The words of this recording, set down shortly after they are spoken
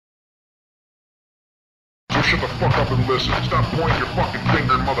shut the fuck up and listen. Stop pointing your fucking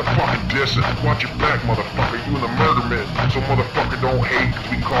finger and motherfucking dissing. Watch your back, motherfucker, you in the murder mitt. So motherfucker don't hate, cause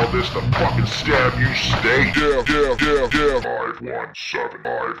we call this the fucking stab you state. Yeah. 517,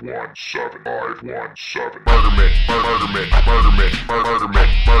 517, 517. Murder mitt, murder mitt, murder mitt, murder mitt,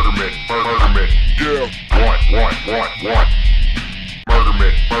 murder mitt, murder mitt. Yeah. What? Murder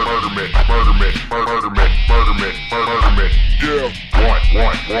mitt, murder mitt, murder mitt, murder mitt, murder mitt, murder mitt. Yeah. What?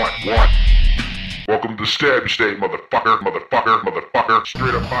 Welcome to Stab You State, motherfucker, motherfucker, motherfucker.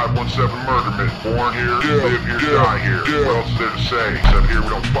 Straight up 517 murder mitt. Born here, live here, die here. What else is there to say? Except here we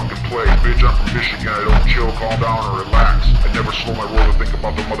don't fucking play. Bitch, I'm from Michigan, I don't chill, calm down, or relax. I never slow my roll to think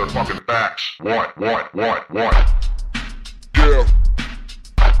about the motherfucking facts. What? Yeah.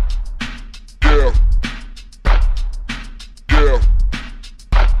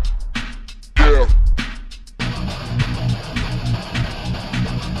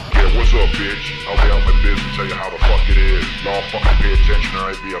 What's up, bitch? I'll be out my biz and tell you how the fuck it is. Y'all fucking pay attention or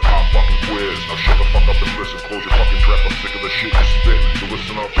I'd be a pop fucking quiz. Now shut the fuck up and listen, close your fucking trap, I'm sick of the shit you spit. So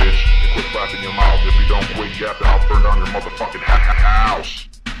listen up, bitch, and quit flapping your mouth. If you don't quit yapping, I'll burn down your motherfucking house.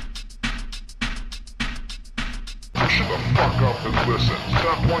 So shut the fuck up and listen.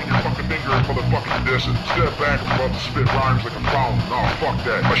 Stop pointing your fucking finger and motherfucking dissing. Step back, I'm about to spit rhymes like a fountain. Nah, fuck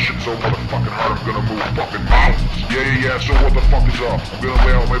that. My shit's so motherfucking hard, I'm gonna move fucking mountains. Yeah, so what the fuck is up? I'm gonna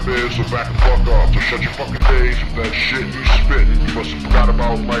lay out my biz, so back the fuck up. So shut your fucking face with that shit you spittin'. You must have forgot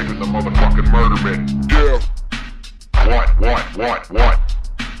about life in the motherfucking murder mitt. Yeah. What? Yeah. What?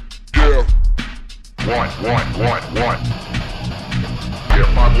 Yeah,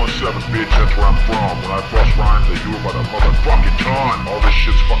 517, bitch, that's where I'm from. When I bust rhymes, they do it by the motherfucking ton. All this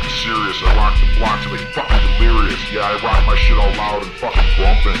shit's fucking serious. I rock the block till they fucking delirious. Yeah, I rock my shit all loud and fucking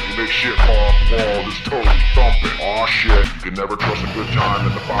bumpin'. You make shit fall off the wall, it's totally thumping. Aw shit, you can never trust a good time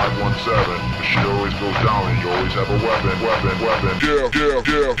in the 517. The shit always goes down and you always have a weapon. Yeah.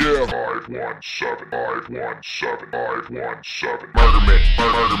 517. Murder mitt,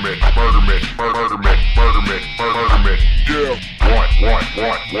 murder mitt, murder mitt, murder mitt, murder mitt, murder mitt. Yeah. What?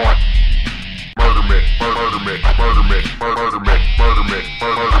 Murder mitt, murder mitt, murder mitt, murder mitt, murder mitt,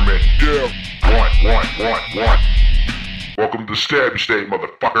 murder mitt. Yeah. What? Welcome to Stab You State,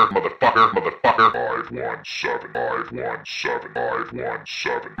 motherfucker, motherfucker, motherfucker. 517.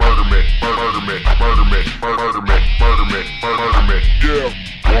 Murder mitt, murder mitt, murder mitt, murder mitt, murder mitt, murder mitt. Yeah.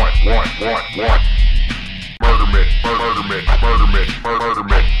 What? Murder mitt, murder mitt, murder mitt, murder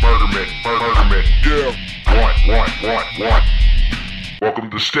mitt, murder mitt, murder mitt. Yeah. What? Welcome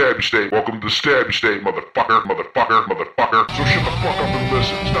to Stab You State. Welcome to Stab You State, motherfucker, motherfucker, motherfucker. So shut the fuck up and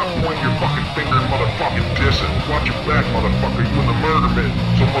listen. Stop pointing your fucking finger and motherfucking dissing. Watch your back, motherfucker, you in the murder mitt.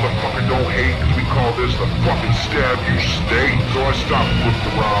 So motherfucker don't hate, cause we call this the fucking Stab You State. So I stopped and looked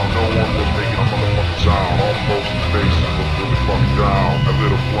around, no one was making a motherfucking sound. All folks in faces looked really fucking down. I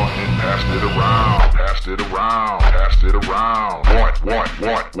lit a blunt and passed it around. What?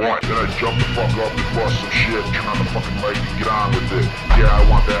 Then I jumped the fuck up and bust some shit. Turn on the fucking light and get on with it. Yeah, I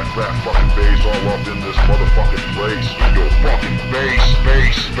want that fat fucking bass all up in this motherfucking place. Yo, fucking bass.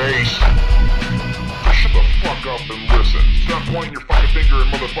 So shut the fuck up and listen. Stop pointing your fucking finger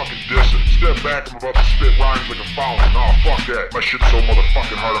and motherfucking dissing. Step back, I'm about to spit rhymes like a fountain. Nah, fuck that. My shit's so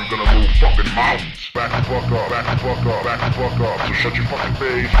motherfucking hard, I'm gonna move fucking mountains. Back the fuck up. So shut your fucking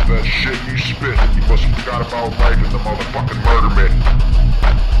face with that shit you spittin'. You must have forgot about life in the motherfucking murder mitt.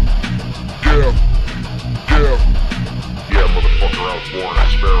 Yeah, motherfucker, I was born in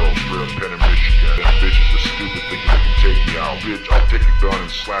Sparrow, straight up Puremichigan. Them bitches are stupid thinking they can take me out. Bitch, I'll take your gun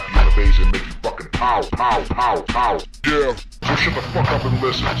and slap you in the face and make you fucking pow. Yeah. So shut the fuck up and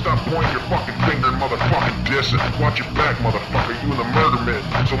listen. Stop pointing your fucking finger and motherfucking dissing. Watch your back, motherfucker, you in the murder mitt.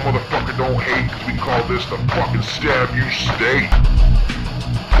 So motherfucker don't hate, cause we call this the fucking Stab You State.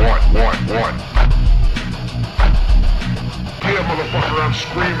 What? Yeah, motherfucker, I'm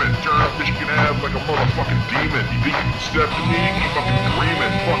screaming. Turn up Michigan Ave like a motherfucking demon. You think you can step to me? You fucking dreaming.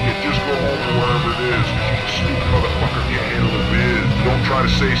 Fuck it, just go home or wherever it is. Cause you stupid motherfucker can't handle the biz. Don't try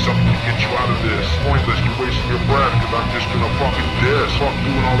to say something to get you out of this. Pointless, you're wasting your breath, cause I'm just gonna fucking diss. Fuck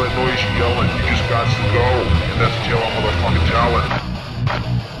doing all that noise you yelling. You just got to go. And that's the tale I'm motherfucking telling.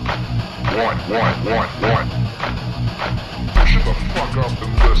 What? Shut the fuck up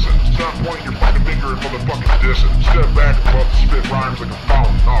and listen. Stop pointing your fucking finger and motherfucking dissing. Step back and about to spit rhymes like a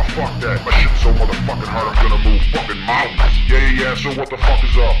fountain. Nah, fuck that. My shit's so motherfucking hard, I'm gonna move fucking mountains. Yeah, so what the fuck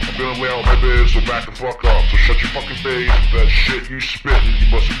is up? I'm gonna lay out my biz, so back the fuck up. So shut your fucking face with that shit you spittin'.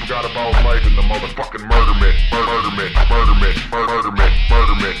 You must have forgot about life in the motherfucking murder mitt. Murder mitt.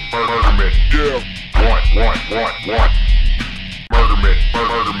 Yeah. What? Murder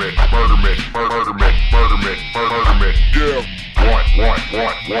mitt. murderment, yeah. 1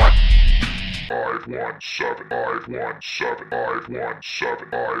 517 517 517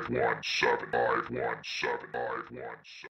 517 517